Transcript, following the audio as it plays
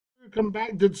come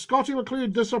back? Did Scottie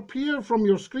McClue disappear from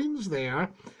your screens there?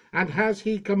 And has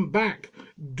he come back?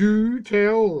 Do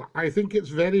tell. I think it's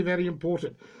very, very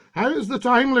important. How is the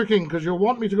time looking? Because you'll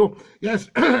want me to go. Yes,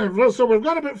 so we've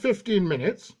got about 15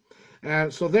 minutes.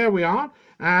 So there we are.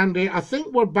 And I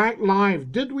think we're back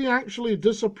live. Did we actually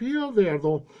disappear there,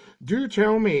 though? Do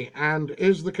tell me. And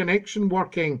is the connection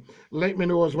working? Let me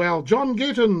know as well. John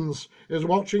Gatons is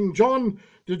watching. John,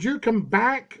 did you come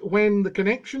back when the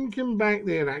connection came back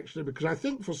there, actually? Because I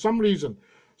think for some reason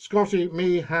Scottie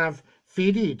may have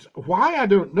faded. Why, I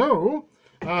don't know.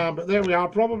 But there we are.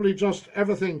 Probably just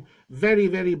everything very,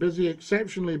 very busy,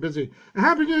 exceptionally busy.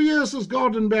 Happy New Year, says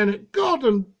Gordon Bennett.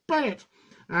 Gordon Bennett.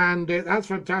 And that's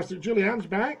fantastic. Julianne's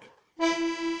back.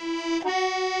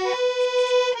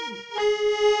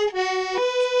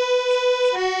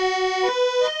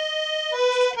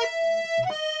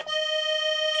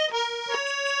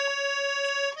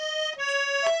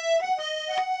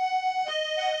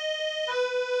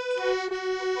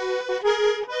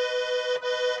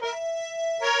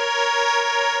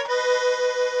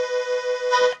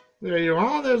 There you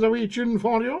are. There's a wee tune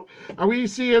for you. A wee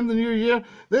see in the new year.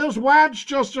 There's Wadge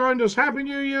just joined us. Happy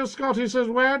New Year, Scottie, says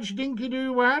Wadge. Dinky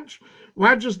do, Wadge.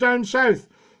 Wadge is down south.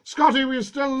 Scottie, will you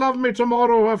still love me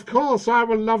tomorrow? Of course, I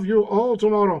will love you all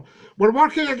tomorrow. We're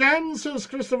working again, says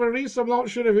Christopher Reese. I'm not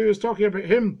sure if he was talking about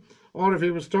him or if he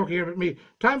was talking about me.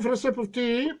 Time for a sip of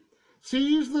tea.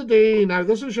 Seize the day. Now,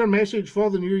 this is your message for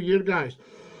the new year, guys.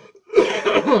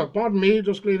 Pardon me,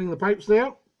 just cleaning the pipes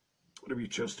there. A wee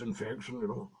chest infection, you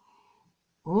know.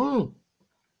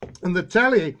 And the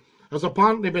telly has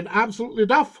apparently been absolutely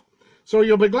duff. So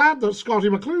you'll be glad that Scottie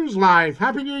McClue's live.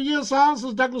 Happy New Year, sir,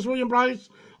 says Douglas William Bryce.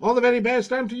 All the very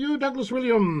best, and to you, Douglas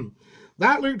William.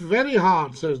 That looked very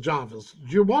hard, says Jarvis.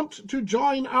 Do you want to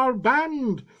join our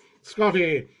band,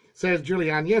 Scottie, says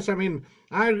Julianne. Yes, I mean,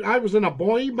 I was in a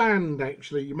boy band,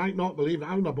 actually. You might not believe it.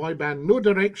 I'm in a boy band, No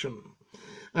Direction.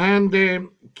 And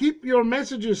keep your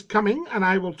messages coming, and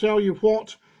I will tell you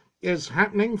what is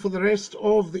happening for the rest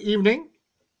of the evening.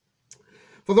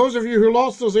 For those of you who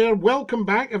lost us there, welcome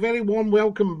back, a very warm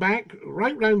welcome back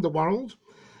right round the world.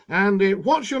 And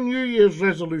what's your New Year's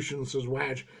resolution, says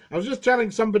Wadge. I was just telling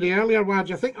somebody earlier,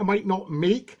 Wadge, I think I might not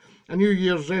make a New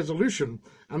Year's resolution,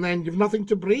 and then you've nothing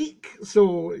to break.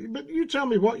 So, but you tell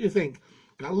me what you think.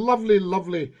 Got a lovely,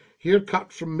 lovely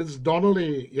haircut from Ms.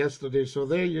 Donnelly yesterday, so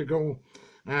there you go.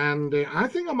 And I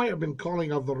think I might have been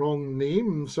calling her the wrong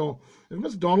name. So if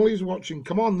Miss Donnelly's watching,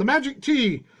 come on. The magic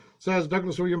tea, says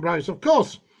Douglas William Bryce. Of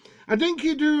course. A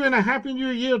dinky do and a happy new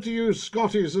year to you,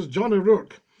 Scottie, says John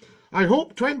O'Rourke. I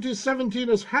hope 2017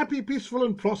 is happy, peaceful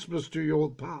and prosperous to you,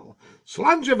 old pal.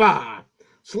 Slanjava.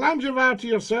 Slanjava to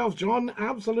yourself, John.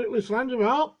 Absolutely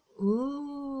Slanjava.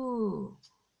 Well,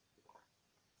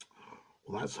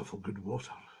 that's a full good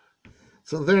water.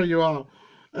 So there you are.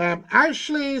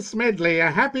 Ashley Smedley, a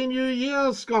happy new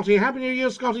year, Scottie. Happy new year,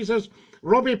 Scottie, says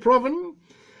Robbie Proven.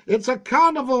 It's a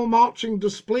carnival marching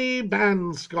display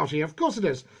band, Scottie. Of course it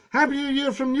is. Happy new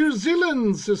year from New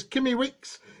Zealand, says Kimmy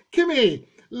Wicks. Kimmy,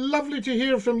 lovely to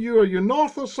hear from you. Are you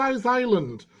North or South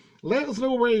Island? Let us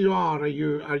know where you are. Are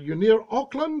you near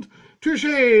Auckland?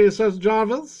 Touche, says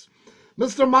Jarvis.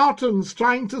 Mr. Martin's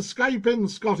trying to Skype in,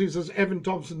 Scottie, says Evan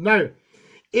Thompson. Now,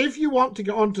 if you want to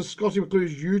get onto Scottie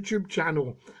McClue's YouTube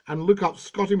channel and look up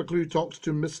Scottie McClue Talks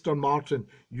to Mr. Martin,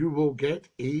 you will get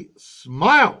a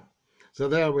smile. So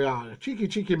there we are. A cheeky,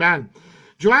 cheeky man.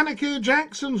 Joanna K.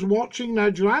 Jackson's watching now.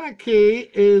 Joanna K.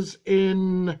 is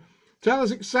in... Tell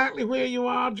us exactly where you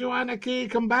are, Joanna K.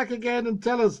 Come back again and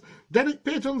tell us. Derek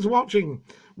Payton's watching.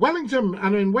 Wellington,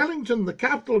 and in Wellington, the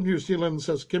capital of New Zealand,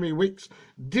 says Kimmy Wicks.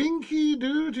 Dinky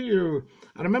do to you.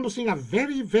 I remember seeing a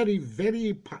very, very,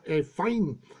 very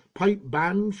fine pipe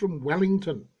band from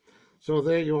Wellington. So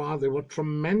there you are. They were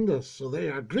tremendous. So they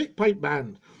are a great pipe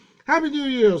band. Happy New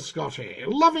Year, Scottie.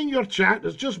 Loving your chat.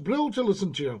 It's just brilliant to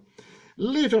listen to you.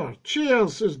 Later.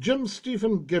 Cheers, says Jim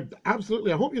Stephen Gibb.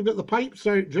 Absolutely. I hope you've got the pipes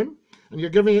out, Jim, and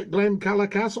you're giving it Glen Calla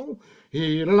Castle.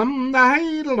 Happy New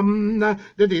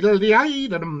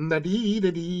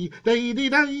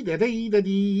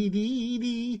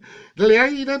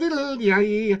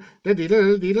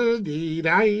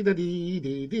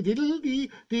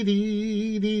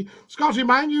Scottie,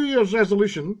 my New Year's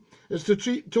resolution is to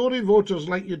treat Tory voters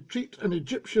like you'd treat an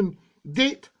Egyptian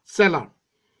date seller.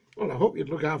 Well, I hope you'd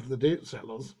look after the date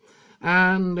sellers.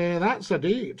 And that's a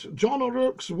date. John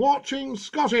O'Rourke's watching.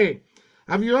 Scottie,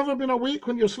 have you ever been awake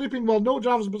when you're sleeping? Well, no,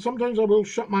 Jarvis, but sometimes I will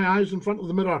shut my eyes in front of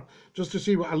the mirror just to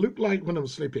see what I look like when I'm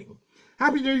sleeping.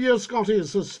 Happy New Year, Scottie,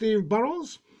 says Steve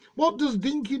Burrows. What does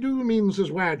dinky do mean,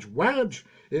 says Wadge? Wadge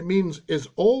It means, is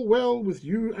all well with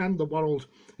you and the world.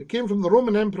 It came from the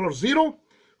Roman Emperor Zero,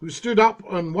 who stood up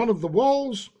on one of the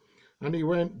walls, and he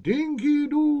went,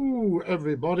 "Dinky-doo,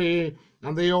 everybody,"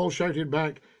 and they all shouted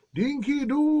back,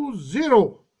 "Dinky-doo,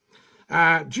 Zero."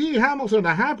 G. Hamilton,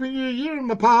 a happy new year,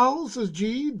 my pal, says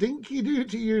G. Dinky-doo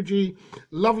to you, G.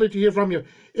 Lovely to hear from you.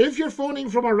 If you're phoning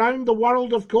from around the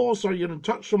world, of course, or you're in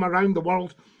touch from around the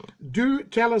world, do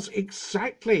tell us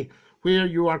exactly where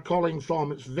you are calling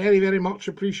from. It's very, very much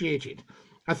appreciated.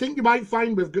 I think you might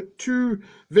find we've got 2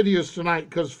 videos tonight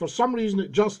because for some reason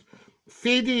it just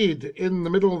faded in the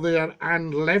middle there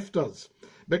and left us.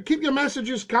 But keep your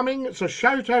messages coming. It's a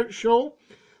shout-out show.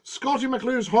 Scottie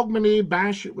McClue's Hogmanay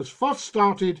Bash. It was first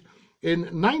started in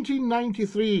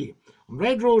 1993 on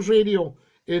Red Rose Radio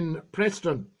in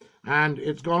Preston. And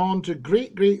it's gone on to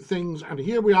great, great things. And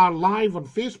here we are live on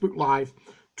Facebook Live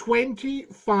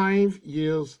 25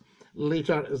 years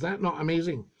later. Is that not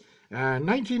amazing?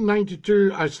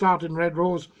 1992, I started in Red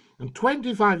Rose, and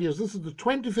 25 years. This is the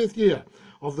 25th year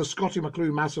of the Scottie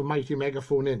McClue Massive Mighty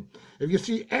Megaphone In. If you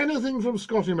see anything from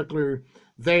Scottie McClue,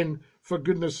 then for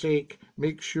goodness sake,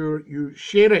 make sure you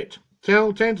share it.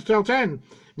 Tell 10 to tell 10.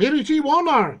 Mary T.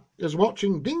 Warner is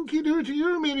watching. Dinky-doo to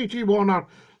you, Mary T. Warner.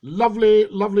 Lovely,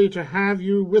 lovely to have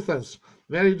you with us.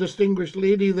 Very distinguished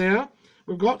lady there.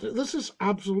 This is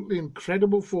absolutely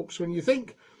incredible, folks, when you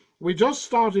think we just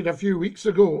started a few weeks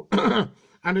ago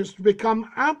and it's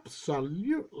become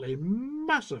absolutely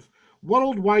massive,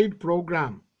 worldwide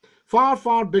program. Far,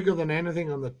 far bigger than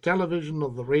anything on the television or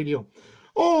the radio.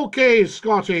 Okay,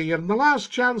 Scottie, you're in the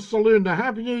last chance saloon. A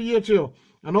happy new year to you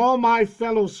and all my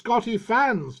fellow Scottie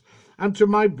fans, and to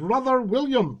my brother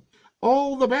William.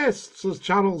 All the best, says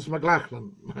Charles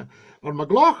McLachlan, or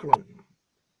McLaughlin.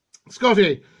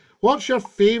 Scottie, what's your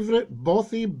favourite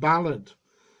bothy ballad?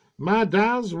 My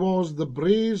dad's was The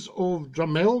Braes of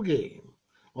Dramelgay,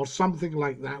 or something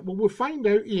like that. Well, we'll find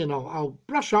out, Ian. I'll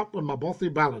brush up on my bothy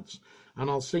ballads, and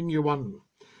I'll sing you one.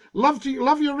 Love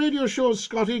your radio shows,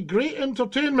 Scottie. Great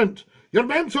entertainment. You're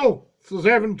mental, says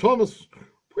Evan Thomas.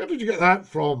 Where did you get that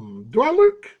from? Do I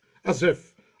look as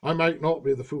if I might not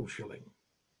be the fool shilling?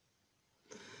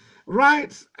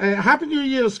 Right. Happy New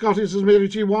Year, Scottie, says Mary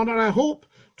G. Warner. I hope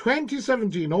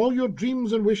 2017, all your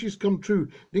dreams and wishes come true.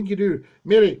 Dinky-doo.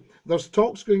 Mary, there's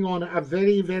talks going on at a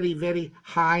very, very, very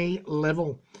high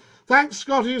level. Thanks,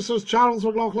 Scottie, says Charles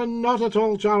McLaughlin. Not at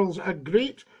all, Charles. A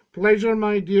great pleasure,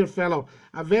 my dear fellow.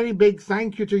 A very big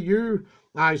thank you to you,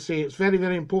 I say. It's very,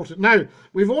 very important. Now,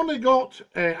 we've only got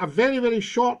a very, very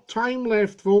short time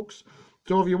left, folks.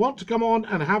 So if you want to come on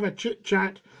and have a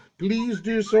chit-chat, please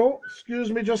do so.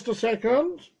 Excuse me just a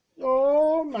second.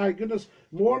 Oh, my goodness.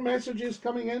 More messages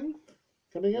coming in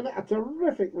at a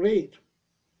terrific rate.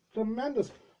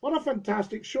 Tremendous. What a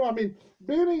fantastic show. I mean,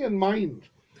 bearing in mind,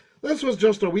 this was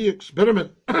just a wee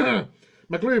experiment.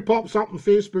 McClue pops up on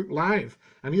Facebook Live,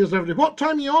 and here's everybody. What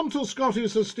time are you on till, Scottie,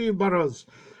 says Steve Burrows.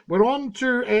 We're on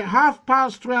to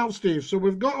 12:30, Steve, so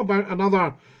we've got about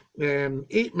another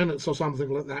 8 minutes or something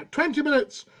like that. 20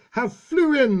 minutes have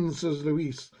flew in, says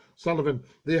Louise Sullivan.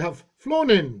 They have flown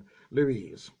in,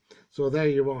 Louise. So there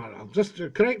you are. I'm just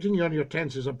correcting you on your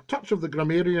tenses. A touch of the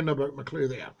grammarian about McClue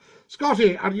there.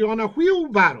 Scottie, are you on a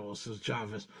wheelbarrow, says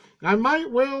Jarvis. I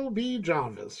might well be,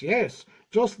 Jarvis. Yes,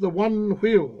 just the one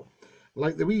wheel.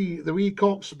 Like the wee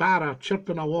cock's barra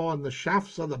chirping awa on the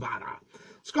shafts of the barra.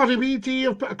 Scottie BT,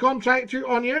 have put a contract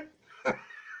on you.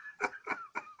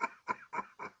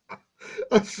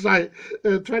 That's right,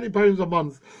 £20 a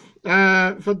month.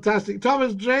 Fantastic.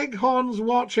 Thomas Dreghorn's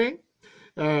watching.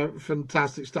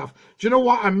 Fantastic stuff. Do you know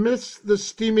what? I miss the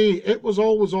steamy. It was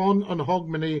always on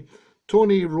Hogmanay.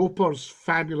 Tony Roper's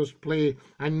fabulous play.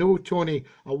 I know Tony,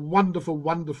 a wonderful,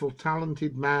 wonderful,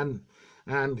 talented man.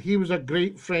 And he was a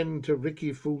great friend to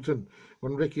Ricky Fulton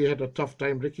when Ricky had a tough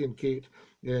time, Ricky and Kate,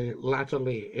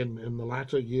 latterly in the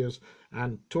latter years.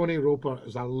 And Tony Roper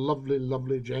is a lovely,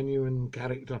 lovely, genuine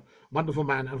character. Wonderful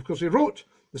man. And of course, he wrote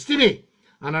The Steamy.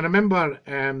 And I remember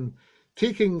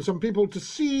taking some people to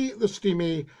see The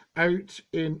Steamy out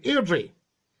in Airdrie.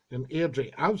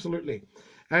 Absolutely.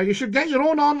 You should get your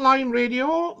own online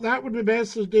radio. That would be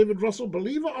best, says David Russell.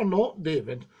 Believe it or not,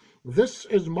 David, this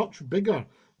is much bigger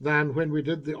than when we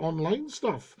did the online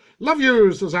stuff. Love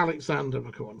you, says Alexander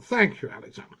McCone. Thank you,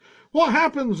 Alexander. What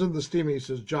happens in The Steamy,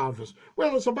 says Jarvis?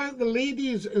 Well, it's about the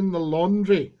ladies in the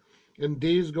laundry. In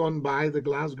days gone by, the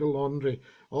Glasgow laundry,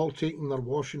 all taking their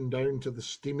washing down to The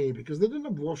Steamy because they didn't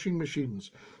have washing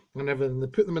machines and everything. They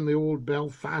put them in the old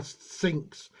Belfast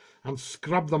sinks and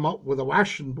scrub them up with the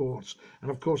washing boards.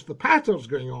 And of course, the patter's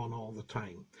going on all the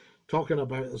time. Talking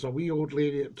about, there's a wee old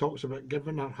lady that talks about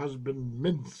giving her husband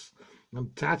mince and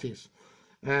tatties.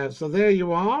 So there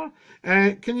you are.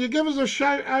 Can you give us a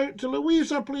shout out to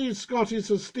Louisa, please, Scotty,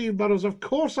 says Steve Burrows. Of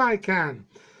course I can.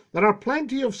 There are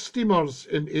plenty of steamers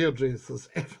in Airdrie, says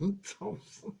Evan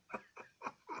Thompson.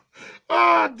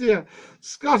 Oh dear.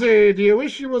 Scotty, do you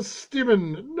wish you was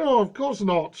steaming? No, of course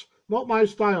not. Not my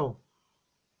style.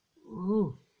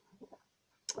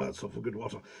 That's awful good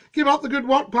water. Keep up the good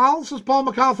work, pal, says Paul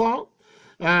MacArthur.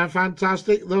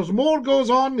 Fantastic. There's more goes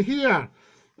on here.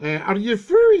 Are you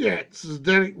through yet, says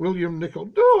Derek William Nicol.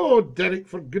 No, Derek,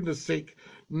 for goodness sake,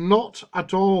 not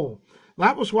at all.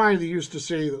 That was why they used to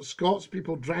say that Scots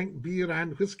people drank beer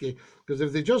and whiskey, because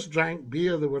if they just drank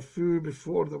beer, they were fou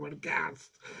before they were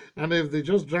gassed. And if they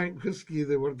just drank whiskey,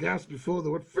 they were gassed before they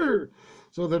were fou.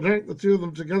 So they drank the two of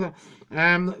them together.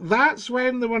 That's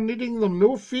when they were needing them.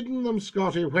 No feeding them,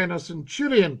 Scotty, when a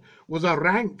centurion was a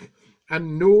rank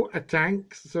and no a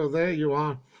tank. So there you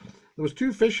are. There was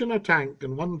two fish in a tank,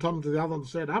 and one turned to the other and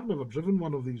said, I've never driven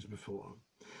one of these before.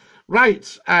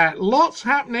 Right, lots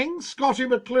happening. Scottie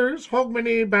McClue's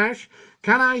Hogmanay Bash.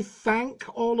 Can I thank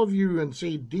all of you and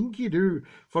say dinky do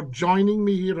for joining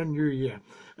me here on New Year?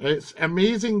 It's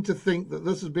amazing to think that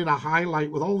this has been a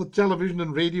highlight with all the television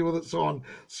and radio that's on.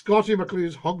 Scottie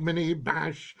McClue's Hogmanay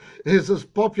Bash is as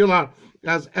popular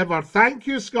as ever. Thank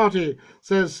you, Scotty,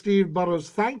 says Steve Burrows.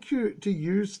 Thank you to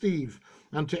you, Steve,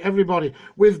 and to everybody.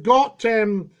 We've got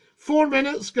 4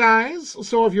 minutes, guys,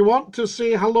 so if you want to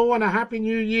say hello and a Happy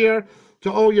New Year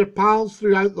to all your pals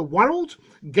throughout the world,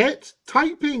 get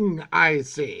typing, I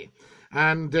say,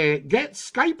 and get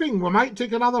Skyping. We might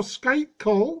take another Skype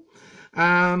call.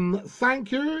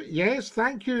 Thank you. Yes,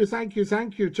 thank you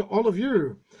to all of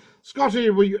you. Scotty,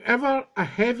 were you ever a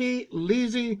heavy,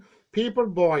 lazy paper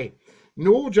boy?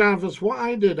 No, Jarvis, what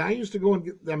I did, I used to go and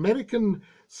get the American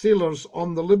sailors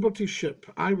on the Liberty ship.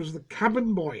 I was the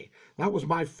cabin boy. That was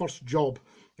my first job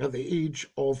at the age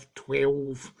of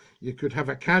 12. You could have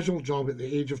a casual job at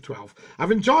the age of 12.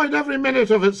 I've enjoyed every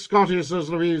minute of it, Scotty, says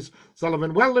Louise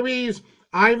Sullivan. Well, Louise,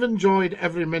 I've enjoyed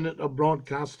every minute of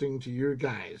broadcasting to you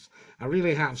guys. I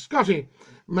really have. Scotty,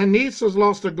 my niece has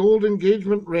lost a gold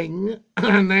engagement ring,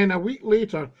 and then a week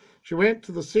later she went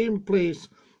to the same place,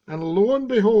 and lo and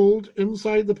behold,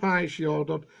 inside the pie she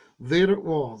ordered, there it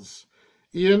was.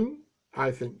 Ian, I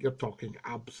think you're talking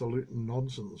absolute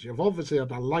nonsense. You've obviously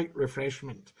had a light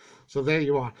refreshment. So there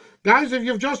you are. Guys, if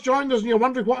you've just joined us and you're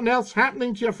wondering what else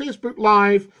happening to your Facebook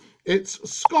Live, it's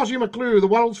Scottie McClue, the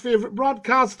world's favourite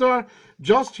broadcaster,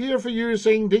 just here for you,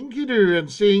 saying dinky do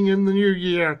and saying in the new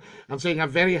year and saying a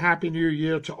very happy new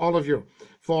year to all of you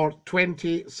for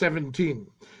 2017.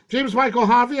 James Michael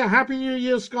Harvey, a happy new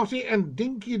year, Scotty, and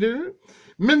dinky do.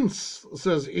 Mince,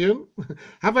 says Ian.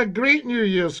 Have a great new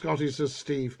year, Scotty, says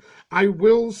Steve. I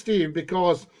will, Steve,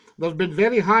 because there's been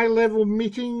very high-level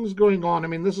meetings going on. I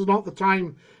mean, this is not the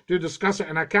time to discuss it,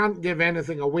 and I can't give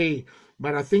anything away,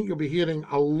 but I think you'll be hearing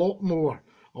a lot more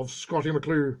of Scottie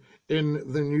McClue in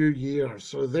the new year.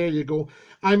 So there you go.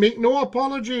 I make no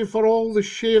apology for all the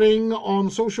sharing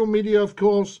on social media, of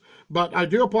course, but I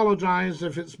do apologise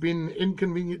if it's been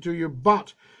inconvenient to you.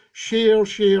 But share,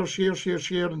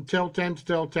 and tell 10 to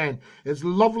tell 10. It's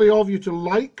lovely of you to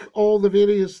like all the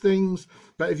various things,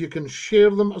 but if you can share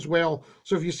them as well.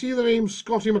 So if you see the name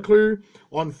Scottie McClue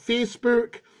on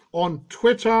Facebook, on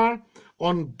Twitter,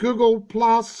 on Google+,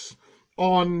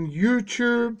 on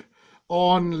YouTube,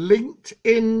 on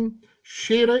LinkedIn,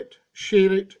 share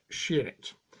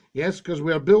it. Yes, because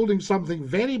we're building something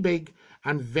very big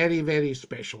and very, very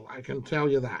special. I can tell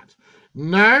you that.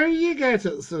 Now you get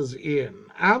it, says Ian.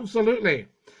 Absolutely.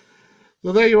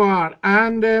 So there you are.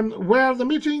 And were the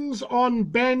meetings on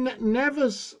Ben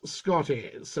Nevis,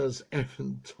 Scotty, says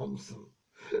Evan Thompson.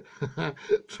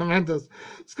 Tremendous.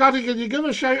 Scotty, can you give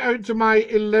a shout out to my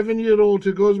 11-year-old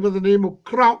who goes by the name of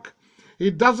Croc? He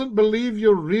doesn't believe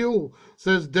you're real,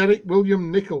 says Derek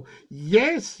William Nicol.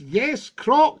 Yes,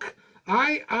 Croc,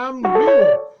 I am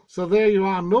real. So there you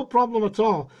are, no problem at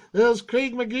all. There's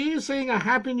Craig McGee saying a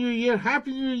Happy New Year.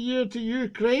 Happy New Year to you,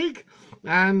 Craig.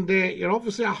 And you're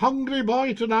obviously a hungry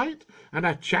boy tonight and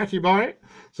a chatty boy.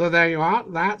 So there you are,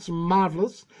 that's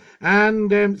marvellous.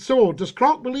 And so, does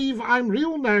Croc believe I'm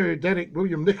real now, Derek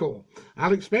William Nicol?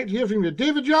 I'll expect to hear from you.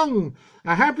 David Young,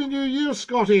 a Happy New Year,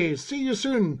 Scotty. See you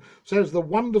soon, says the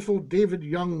wonderful David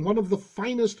Young, one of the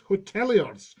finest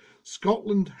hoteliers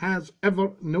Scotland has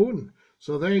ever known.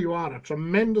 So there you are, a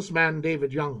tremendous man,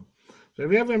 David Young. So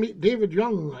if you ever meet David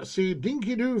Young, say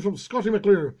dinky do from Scottie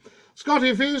McClue.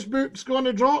 Scotty, Facebook's going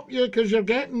to drop you because you're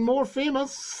getting more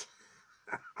famous.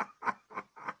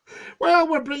 Well,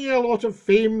 we're bringing a lot of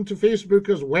fame to Facebook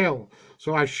as well,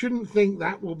 so I shouldn't think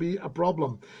that will be a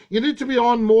problem. You need to be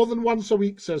on more than once a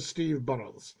week, says Steve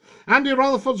Burrows. Andy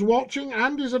Rutherford's watching.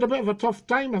 Andy's had a bit of a tough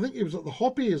time. I think he was at the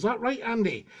Hoppy. Is that right,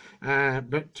 Andy?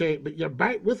 But you're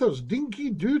back with us.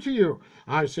 Dinky do to you.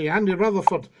 I say, Andy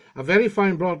Rutherford, a very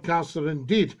fine broadcaster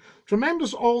indeed.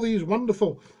 Tremendous, all these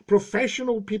wonderful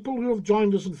professional people who have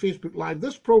joined us on Facebook Live.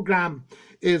 This programme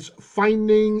is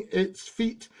finding its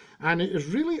feet, and it is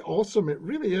really awesome. It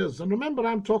really is. And remember,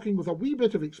 I'm talking with a wee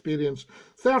bit of experience,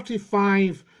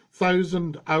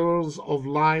 35,000 hours of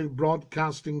live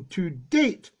broadcasting to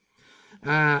date.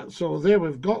 So there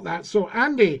we've got that. So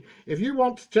Andy, if you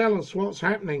want to tell us what's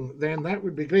happening, then that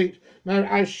would be great. Now,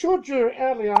 I showed you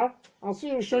earlier, I'll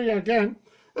show you again.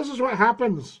 This is what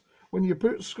happens when you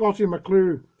put Scottie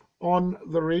McClue on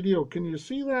the radio. Can you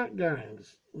see that,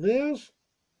 guys? There's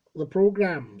the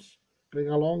programmes going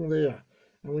along there.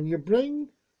 And when you bring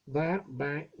that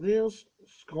back, there's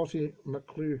Scottie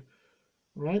McClue.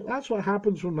 Right? That's what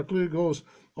happens when McClue goes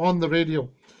on the radio.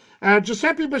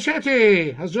 Giuseppe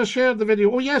Bichetti has just shared the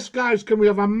video. Oh, yes, guys, can we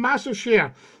have a massive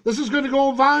share? This is going to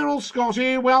go viral,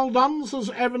 Scottie. Well done, says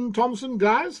Evan Thompson.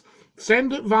 Guys,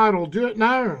 send it viral. Do it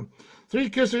now. 3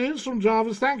 kisses from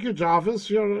Jarvis. Thank you, Jarvis.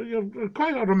 You're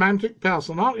quite a romantic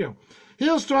person, aren't you?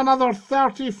 Here's to another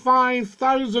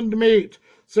 35,000, mate,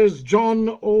 says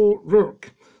John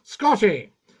O'Rourke.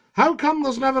 Scottie, how come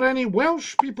there's never any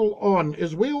Welsh people on?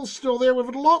 Is Wales still there? We've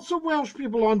had lots of Welsh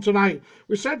people on tonight.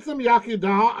 We said to them Yaki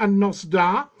Da and Nos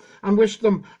Da and wished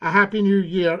them a Happy New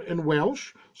Year in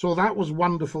Welsh. So that was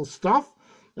wonderful stuff.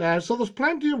 So there's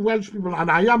plenty of Welsh people, and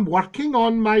I am working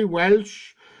on my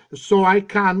Welsh so I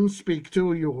can speak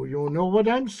to you. You know what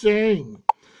I'm saying.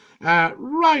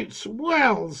 Right,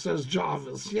 well, says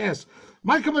Jarvis, yes.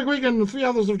 Michael McGuigan and 3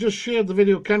 others have just shared the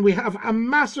video. Can we have a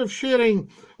massive sharing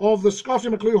of the Scottie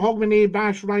McClue Hogmanay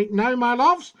Bash right now, my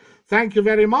loves? Thank you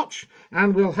very much.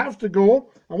 And we'll have to go.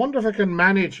 I wonder if I can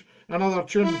manage another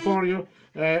tune for you.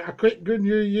 A quick good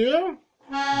new year.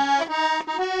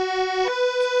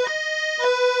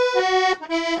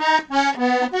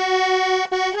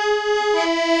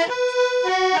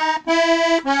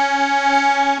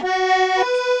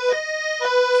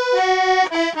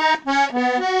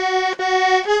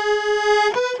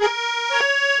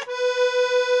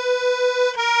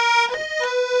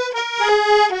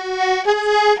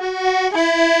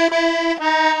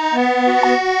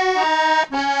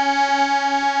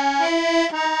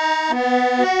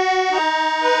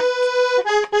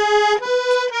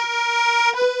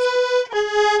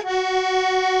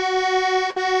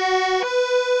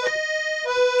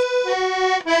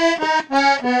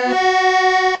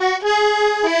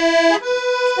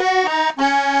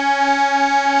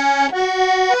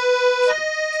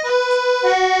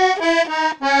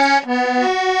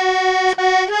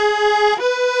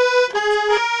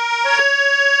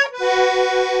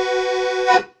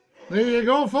 There you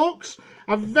go, folks.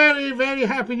 A very, very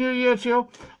happy new year to you.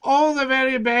 All the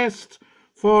very best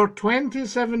for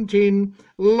 2017.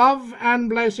 Love and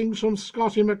blessings from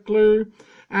Scottie McClue.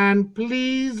 And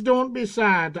please don't be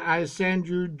sad. I send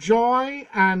you joy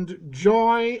and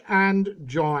joy and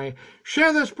joy.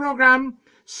 Share this program.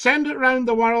 Send it round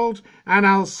the world, and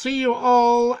I'll see you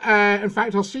all, in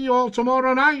fact, I'll see you all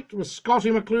tomorrow night with Scottie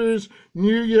McClue's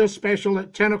New Year special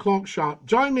at 10 o'clock sharp.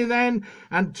 Join me then.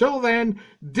 Until then,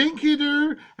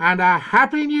 dinky-doo and a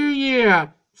Happy New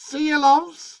Year. See you,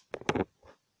 loves.